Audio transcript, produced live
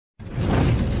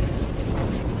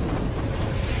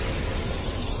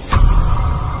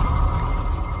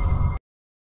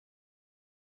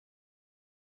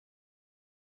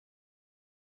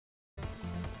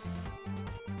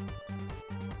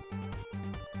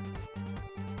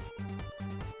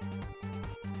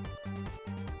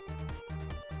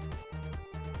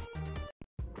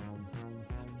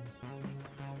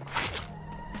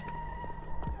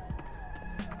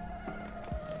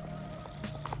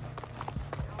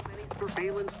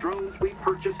surveillance drones we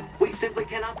purchase, we simply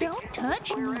cannot Don't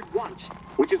touch me. at once.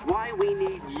 Which is why we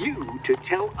need you to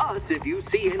tell us if you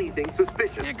see anything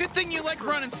suspicious. Yeah, good thing you like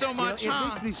running so much, It huh?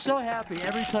 makes me so happy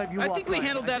every time you walk I think we by.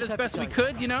 handled that just as have to best we tell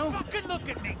you. could, you know? Fucking look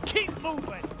at me. Keep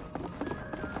moving.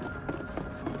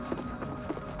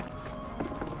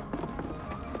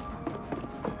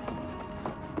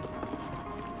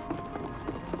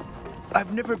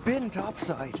 I've never been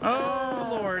topside.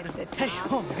 Oh, Lord. Hey,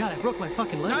 oh my god, I broke my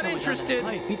fucking leg. Not going down interested.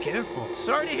 that pipe. Be careful.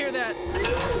 Sorry to hear that.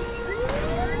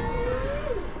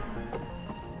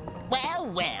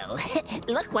 Well,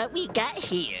 look what we got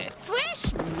here.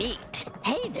 Fresh meat.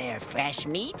 Hey there, fresh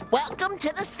meat. Welcome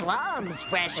to the slums,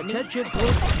 fresh meat. Attention,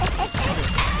 please.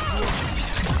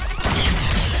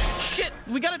 Shit,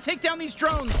 we gotta take down these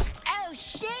drones. Oh,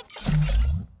 shit.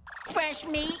 Fresh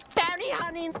meat, bounty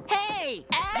hunting. Hey!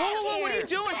 Whoa, what are you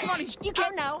doing? Come on, You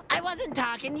can't know. I wasn't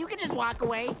talking. You can just walk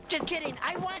away. Just kidding.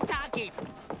 I was talking.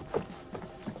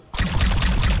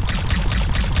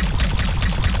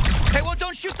 Hey, well,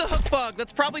 don't shoot the hook bug.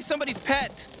 That's probably somebody's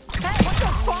pet. Hey, what the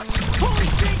fuck? Holy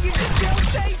shit, you just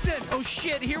killed Jason! Oh,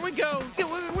 shit, here we go.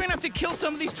 We're gonna have to kill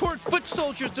some of these torqued foot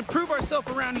soldiers to prove ourselves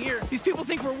around here. These people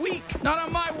think we're weak. Not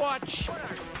on my watch.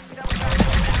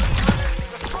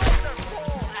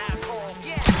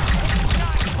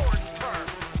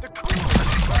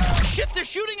 Shit, they're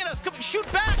shooting at us. Come on, shoot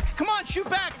back. Come on, shoot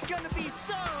back. It's gonna be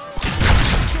so.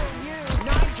 You,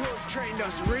 Nine Torque trained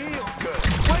us real good.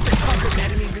 When the fucking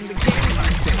enemies in the game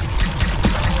like this?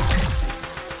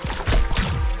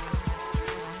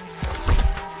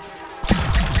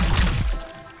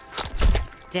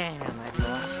 Damn, I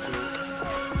lost you.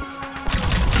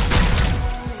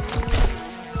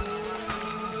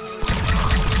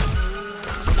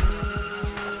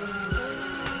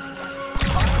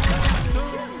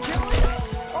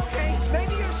 Okay,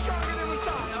 maybe you're stronger than we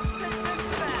thought. This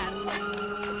is bad.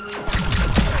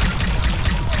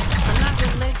 I'm not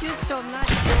religious, so I'm not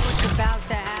sure what's about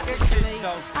to happen to me.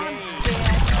 I'm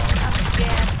scared. I'm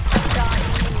scared. I'm dying.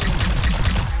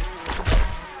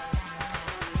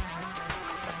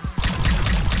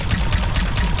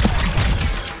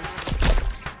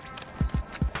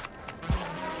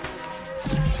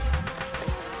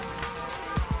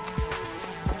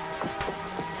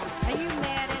 Are you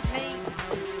mad at me?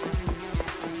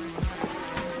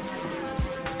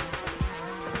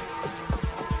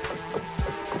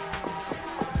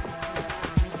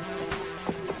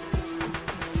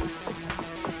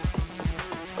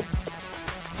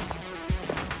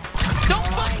 Don't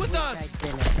fuck with us. I've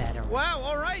been a better one. Wow,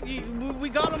 all right. We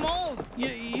got them all.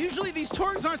 Usually these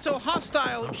torgs aren't so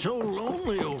hostile. I'm so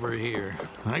lonely over here.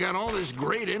 I got all this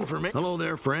great information. Hello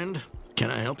there, friend.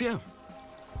 Can I help you?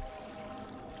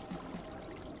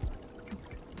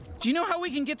 Do you know how we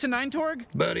can get to Nine Torg?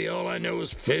 Buddy, all I know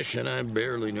is fish, and I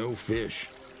barely know fish.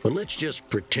 But let's just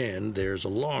pretend there's a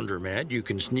laundromat you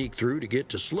can sneak through to get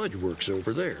to Sludgeworks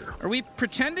over there. Are we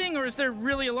pretending, or is there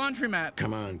really a laundromat?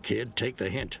 Come on, kid, take the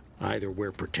hint. Either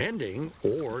we're pretending,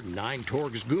 or Nine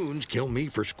Torg's goons kill me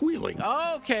for squealing.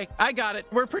 Oh, okay, I got it.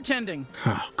 We're pretending.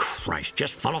 Oh, Christ,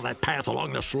 just follow that path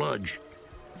along the sludge.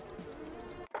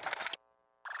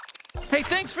 Hey,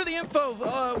 thanks for the info,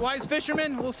 wise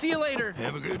fisherman. We'll see you later.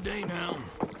 Have a good day now.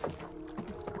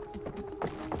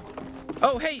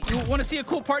 Oh, hey, you want to see a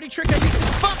cool party trick I used to?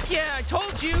 Fuck yeah, I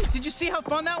told you. Did you see how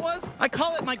fun that was? I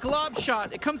call it my glob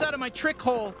shot. It comes out of my trick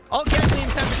hole. All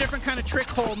Gatlians have a different kind of trick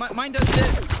hole. Mine does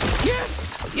this.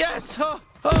 Yes, yes. Oh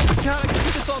my God, I can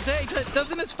do this all day.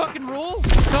 Doesn't this fucking rule?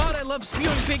 God, I love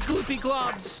spewing big gloopy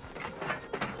globs.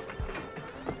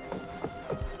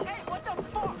 Hey, what the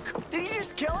fuck? Did he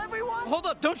just kill everyone? Hold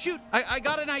up, don't shoot. I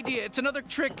got an idea. It's another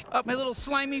trick up my little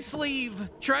slimy sleeve.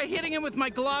 Try hitting him with my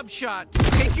glob shot.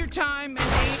 Take your time and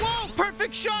aim. Whoa,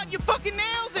 perfect shot. You fucking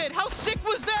nailed it. How sick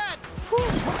was that? Whew,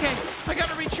 okay, I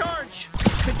gotta recharge.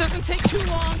 It doesn't take too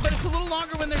long, but it's a little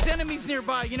longer when there's enemies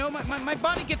nearby, you know? My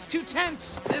body gets too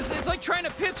tense. It's like trying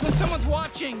to piss when someone's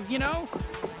watching, you know?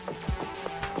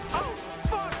 Oh,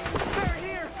 fuck! They're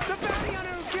here! The bounty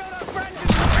hunter who killed our friend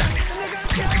is here! And they're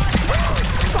gonna kill us!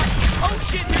 Oh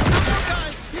shit, here come more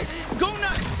guys. Go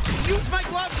nuts. Use my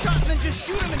glove shot and then just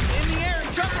shoot him in the air and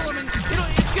juggle him, and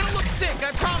it's gonna look sick, I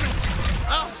promise.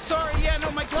 Oh, sorry, yeah, no,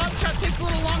 my glove shot takes a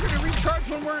little longer to recharge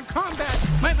when we're in combat.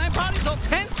 My body's all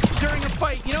tense during a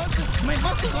fight, you know? My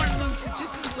muscles aren't loose. It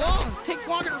just it takes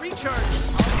longer to recharge.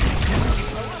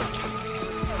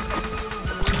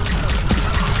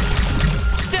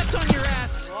 Stepped on your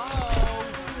ass.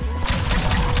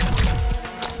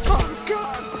 Oh,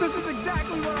 God! This is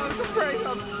exactly what I was afraid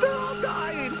of! They're all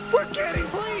dying! We're kidding!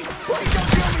 Please! Please don't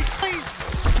kill me! Please!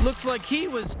 Looks like he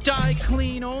was die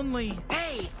clean only.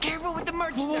 Hey, careful with the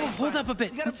merchandise. Whoa, hold up a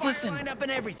bit. We got a Let's fire listen. lined up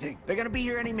and everything. They're gonna be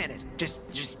here any minute. Just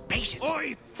patient.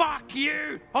 Oi, fuck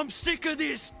you! I'm sick of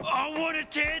this. I want to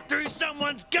tear through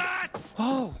someone's guts.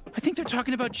 Oh, I think they're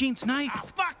talking about Gene's knife.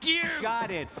 Fuck you!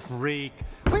 Got it, freak.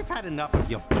 We've had enough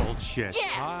of your bullshit.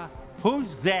 Yeah.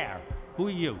 Who's there? Who are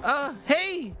you?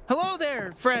 Hey, hello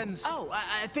there, friends. Oh,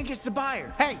 I think it's the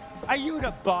buyer. Hey, are you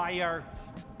the buyer?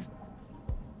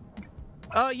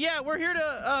 Yeah, we're here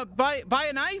to buy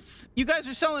a knife. You guys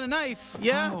are selling a knife,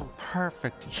 yeah? Oh,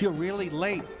 perfect. You're really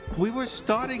late. We were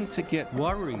starting to get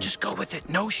worried. Just go with it.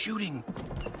 No shooting.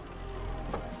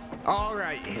 All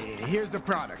right, here's the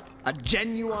product. A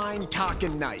genuine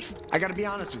talking knife. I gotta be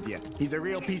honest with you, he's a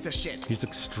real piece of shit. He's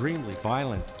extremely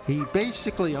violent. He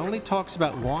basically only talks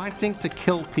about wanting to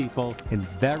kill people in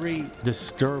very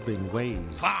disturbing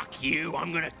ways. Fuck you!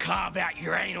 I'm gonna carve out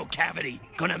your anal cavity.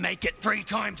 Gonna make it 3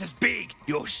 times as big.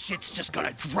 Your shit's just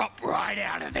gonna drop right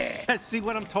out of there. See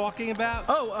what I'm talking about?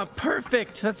 Oh,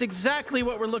 perfect. That's exactly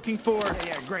what we're looking for.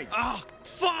 Yeah, great. Oh,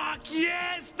 fuck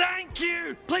yes! Thank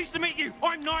you! Pleased to meet you.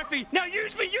 I'm Knifey. Now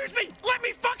use me! Let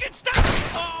me fucking stab!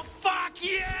 Oh, fuck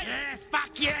yes! Yes, fuck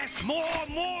yes! More!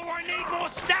 I need more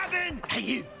stabbing! Hey,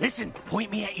 you, listen.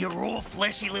 Point me at your raw,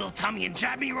 fleshy little tummy and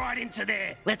jab me right into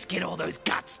there. Let's get all those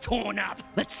guts torn up.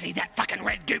 Let's see that fucking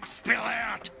red goop spill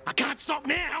out. I can't stop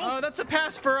now! Oh, that's a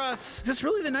pass for us. Is this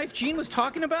really the knife Gene was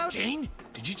talking about? Gene?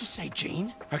 Did you just say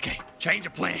Gene? Okay, change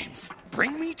of plans.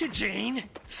 Bring me to Gene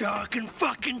so I can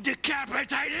fucking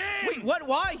decapitate him! Wait, what?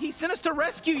 Why? He sent us to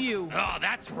rescue you. Oh,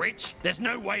 that's rich. There's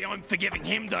no way I'm forgiving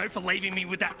him, though, for leaving me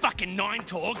with that fucking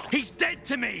Nine-Torg. He's dead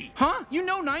to me! Huh? You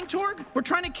know Nine-Torg? We're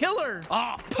trying to kill her.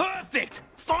 Oh, perfect!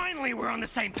 Finally, we're on the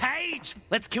same page!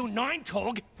 Let's kill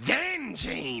Nine-Torg, then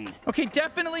Gene! Okay,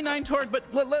 definitely Nine-Torg,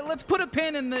 but let's put a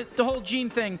pin in the whole Gene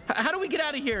thing. How do we get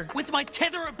out of here? With my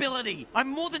tether ability! I'm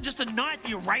more than just a knife,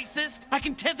 you racist! I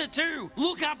can tether too!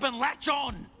 Look up and latch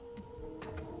on!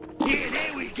 Yeah,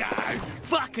 there we go!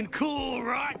 Fucking cool,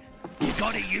 right? You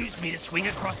gotta use me to swing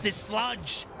across this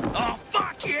sludge. Oh,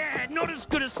 fuck yeah! Not as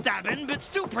good as stabbing, but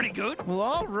still pretty good. Well,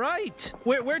 all right.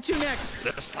 Where to next?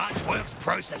 The Sludge Works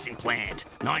processing plant.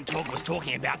 Nine-Torg was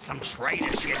talking about some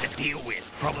traitor she had to deal with.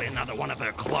 Probably another one of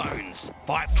her clones.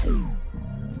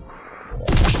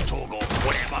 Torg or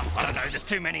whatever. I don't know, there's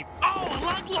too many. Oh,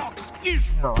 lug locks!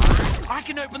 I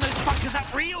can open those fuckers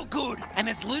up real good. And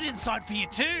there's loot inside for you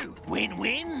too.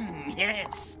 Win-win,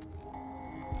 yes.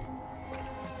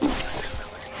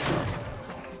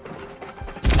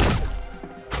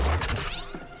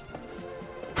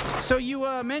 So you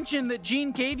mentioned that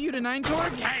Gene gave you to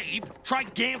Nine-Torg? Gave? Try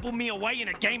gamble me away in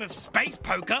a game of space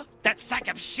poker? That sack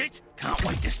of shit? Can't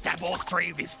wait to stab all 3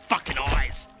 of his fucking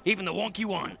eyes. Even the wonky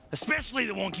one. Especially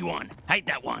the wonky one. Hate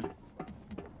that one.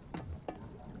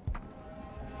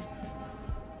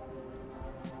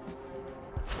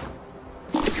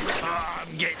 Oh,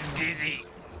 I'm getting dizzy.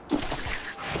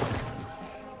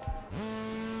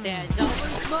 There's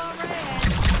always more red.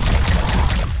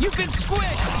 You've been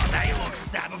squished! Oh, they look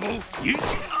stabbable. You...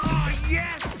 Oh,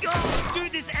 yes! Oh, do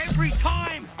this every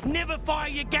time! Never fire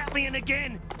your Gatlian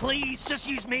again! Please, just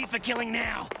use me for killing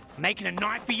now. Making a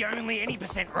knife for you only any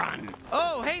 % run.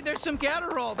 Oh, hey, there's some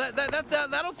Gatterall.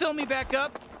 That'll fill me back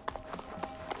up.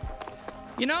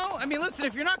 You know, I mean, listen,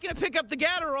 if you're not gonna pick up the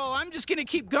Gatterall, I'm just gonna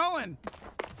keep going.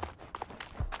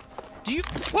 Do you...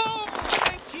 Whoa!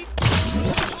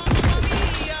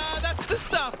 That's the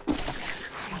stuff.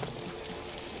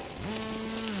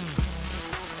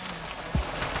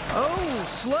 Oh,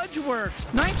 Sludge Works.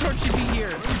 Nine-Torg should be here.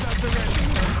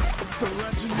 The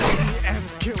legendary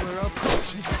ant killer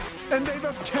approaches, and they've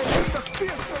obtained the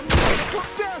fearsome knife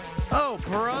of death. Oh,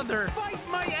 brother. Fight,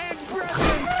 my ant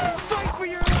brethren! Fight for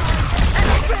your lives and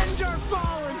avenge our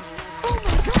fallen! Oh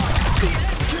my God! The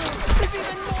ant killer is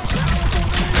even more powerful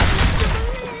than we used to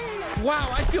believe! Wow,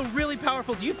 I feel really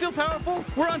powerful. Do you feel powerful?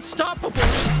 We're unstoppable.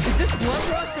 Is this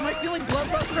bloodlust? Am I feeling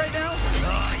bloodlust right now?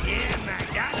 Oh, yeah, mate.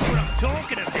 That's what I'm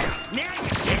talking about. Now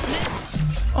you're getting it.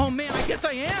 Oh, man, I guess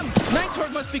I am.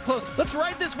 Nine-Torg must be close. Let's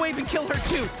ride this wave and kill her,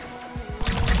 too.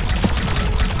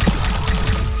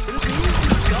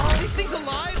 Are these things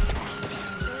alive?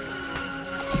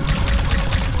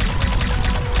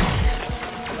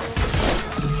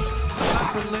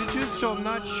 I'm not religious, so I'm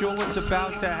not sure what's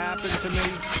about to happen to me.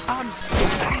 I'm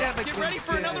scared. I never Get ready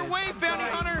for another wave, bounty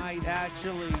hunter. I might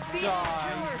actually The ant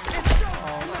die. killer is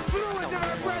soaked in the fluids of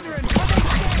our brethren. Are they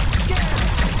scared?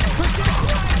 Protect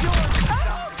Nine-Torg at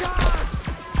all costs!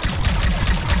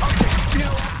 Okay, you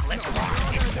know what? Let's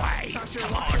rock this wave.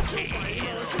 Come on, kill.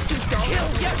 Kill,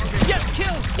 yes,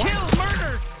 kill,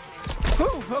 murder.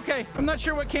 Ooh, Okay, I'm not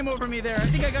sure what came over me there. I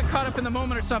think I got caught up in the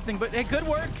moment or something, but hey, good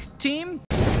work, team.